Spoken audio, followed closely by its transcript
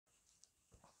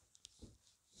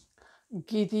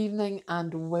Good evening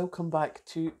and welcome back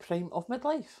to Prime of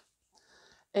Midlife.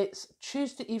 It's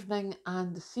Tuesday evening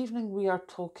and this evening we are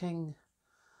talking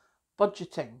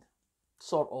budgeting,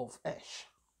 sort of ish.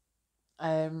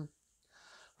 Um,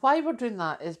 why we're doing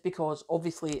that is because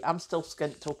obviously I'm still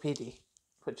skint till payday,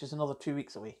 which is another 2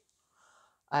 weeks away.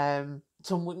 So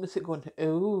I'm looking at it going,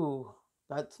 oh,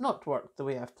 that's not worked the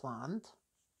way I've planned.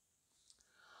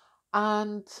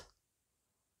 And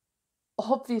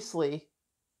obviously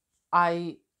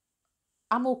I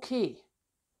am okay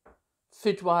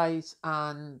food wise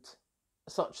and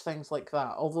such things like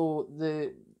that. Although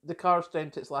the car's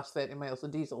down to its last 30 miles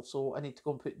of diesel, so I need to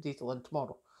go and put diesel in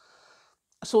tomorrow.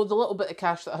 So the little bit of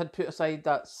cash that I had put aside,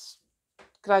 that's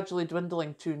gradually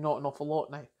dwindling to not an awful lot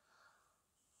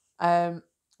now.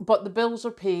 But the bills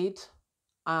are paid,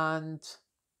 and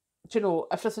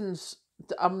everything's.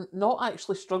 I'm not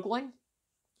actually struggling,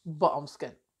 but I'm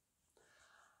skint.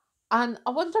 And I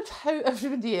wondered how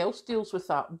everybody else deals with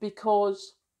that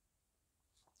because,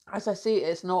 as I say,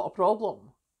 it's not a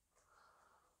problem.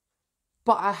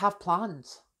 But I have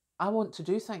plans. I want to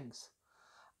do things.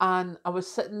 And I was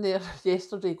sitting there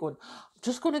yesterday going, I'm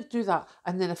just going to do that.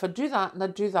 And then if I do that and I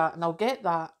do that and I'll get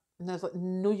that. And I was like,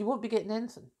 no, you won't be getting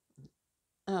anything.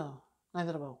 Oh,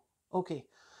 neither I will. Okay.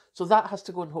 So that has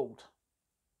to go on hold.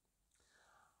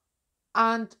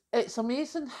 And it's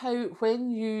amazing how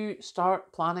when you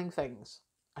start planning things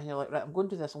and you're like, right, I'm going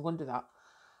to do this, I'm going to do that.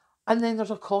 And then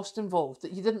there's a cost involved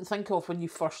that you didn't think of when you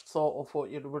first thought of what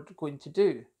you were going to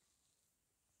do.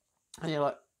 And you're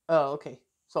like, oh, okay.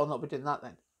 So I'll not be doing that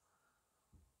then.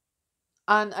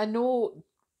 And I know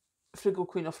Frugal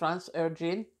Queen of France, our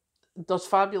Jane, does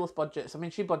fabulous budgets. I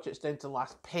mean, she budgets down to the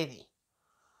last penny.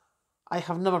 I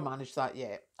have never managed that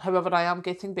yet. However, I am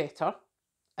getting better.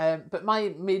 But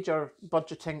my major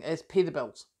budgeting is pay the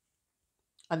bills.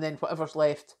 And then whatever's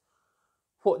left,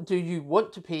 what do you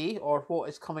want to pay or what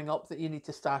is coming up that you need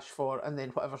to stash for, and then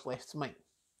whatever's left's mine.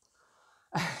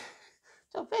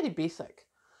 So very basic.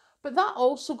 But that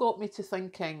also got me to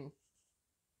thinking,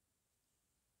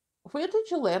 where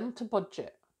did you learn to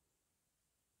budget?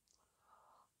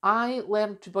 I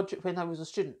learned to budget when I was a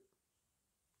student.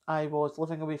 I was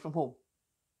living away from home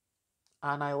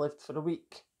and I lived for a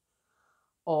week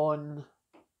on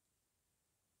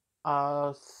a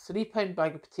 £3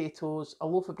 bag of potatoes, a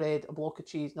loaf of bread, a block of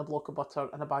cheese, and a block of butter,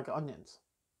 and a bag of onions.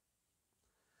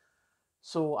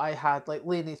 So I had like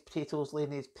Laney's potatoes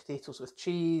with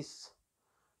cheese,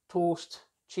 toast,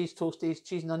 cheese toasties,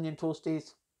 cheese and onion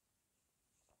toasties,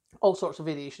 all sorts of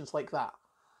variations like that.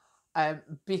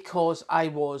 Because I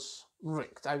was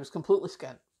ricked, I was completely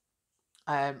skint,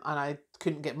 and I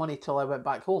couldn't get money till I went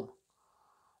back home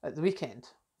at the weekend.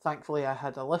 Thankfully, I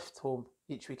had a lift home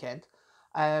each weekend.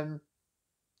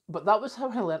 But that was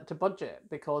how I learnt to budget,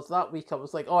 because that week I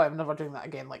was like, oh, I'm never doing that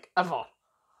again, like ever.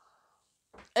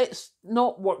 It's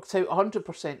not worked out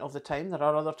 100% of the time. There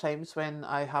are other times when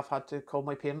I have had to call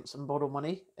my parents and borrow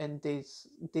money in days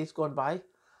gone by.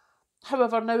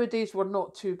 However, nowadays we're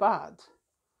not too bad.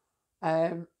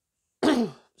 Um,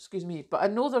 excuse me, but I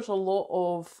know there's a lot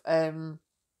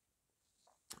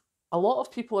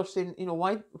of people are saying,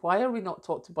 why are we not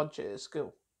taught to budget at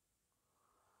school?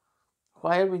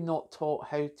 Why are we not taught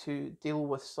how to deal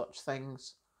with such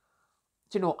things,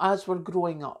 as we're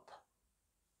growing up?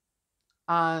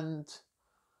 And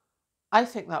I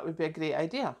think that would be a great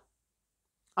idea.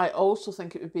 I also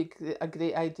think it would be a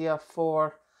great idea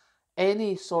for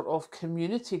any sort of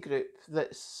community group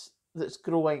that's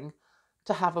growing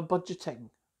to have a budgeting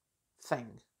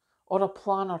thing or a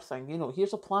planner thing.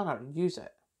 Here's a planner, use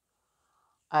it.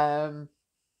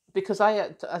 Because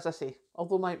as I say,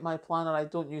 although my planner, I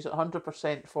don't use it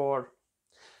 100% for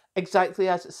exactly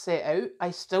as it's set out,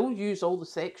 I still use all the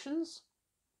sections,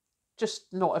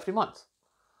 just not every month.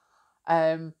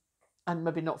 And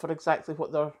maybe not for exactly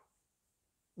what they're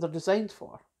designed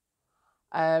for.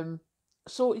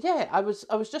 So yeah, I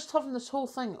was just having this whole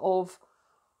thing of,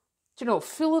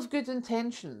 full of good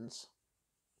intentions,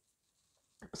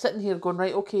 sitting here going,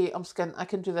 right, okay, I'm skint, I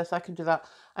can do this, I can do that.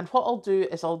 And what I'll do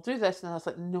is I'll do this, and I was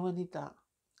like, no, I need that.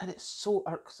 And it's so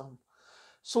irksome.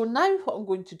 So now what I'm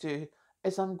going to do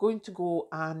is I'm going to go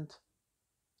and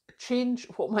change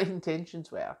what my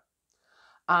intentions were.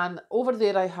 And over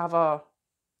there I have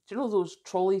those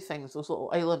trolley things, those little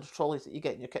island trolleys that you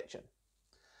get in your kitchen.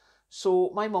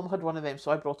 So my mum had one of them,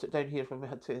 so I brought it down here when we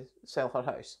had to sell her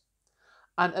house.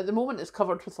 And at the moment it's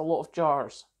covered with a lot of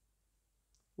jars.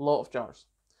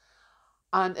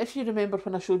 And if you remember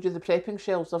when I showed you the prepping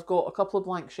shelves, I've got a couple of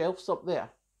blank shelves up there.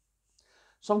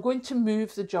 So I'm going to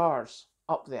move the jars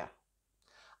up there.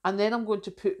 And then I'm going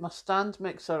to put my stand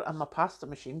mixer and my pasta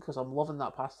machine, because I'm loving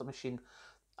that pasta machine.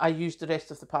 I used the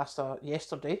rest of the pasta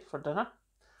yesterday for dinner.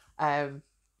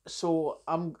 So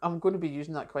I'm going to be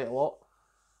using that quite a lot.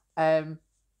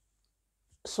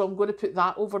 So I'm going to put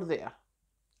that over there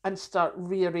and start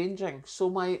rearranging. So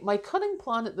my cunning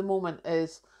plan at the moment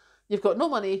is, you've got no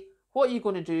money, what are you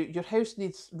going to do? Your house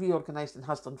needs reorganised and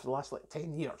has done for the last like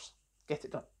 10 years. Get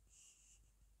it done.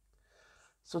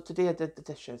 So today I did the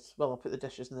dishes. Well, I put the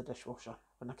dishes in the dishwasher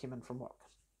when I came in from work.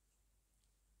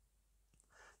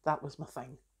 That was my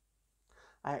thing.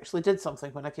 I actually did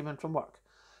something when I came in from work.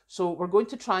 So we're going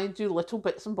to try and do little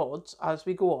bits and bobs as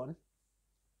we go on.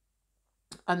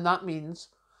 And that means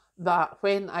that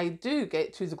when I do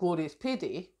get to the glorious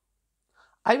payday,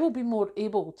 I will be more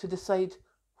able to decide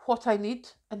what I need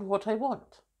and what I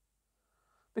want.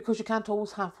 Because you can't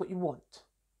always have what you want.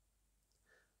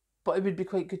 But it would be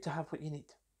quite good to have what you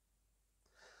need.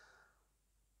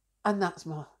 And that's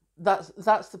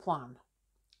the plan.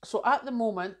 So at the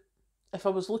moment, if I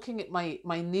was looking at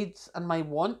my needs and my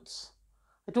wants,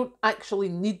 I don't actually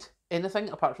need anything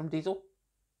apart from diesel.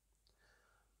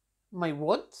 My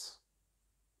wants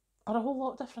are a whole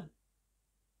lot different.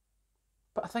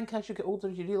 But I think as you get older,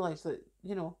 you realise that,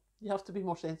 you have to be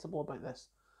more sensible about this.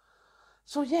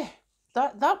 So yeah,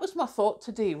 that was my thought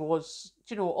today, was,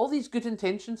 all these good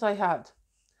intentions I had.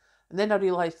 And then I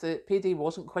realised that payday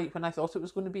wasn't quite when I thought it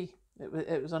was going to be.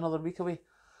 It was another week away.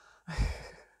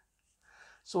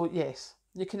 So yes,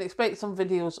 you can expect some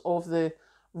videos of the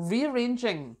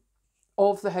rearranging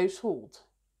of the household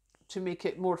to make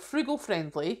it more frugal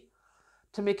friendly,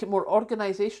 to make it more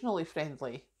organisationally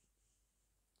friendly.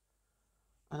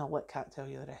 And I'll let Kat tell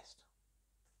you the rest.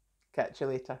 Catch you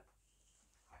later.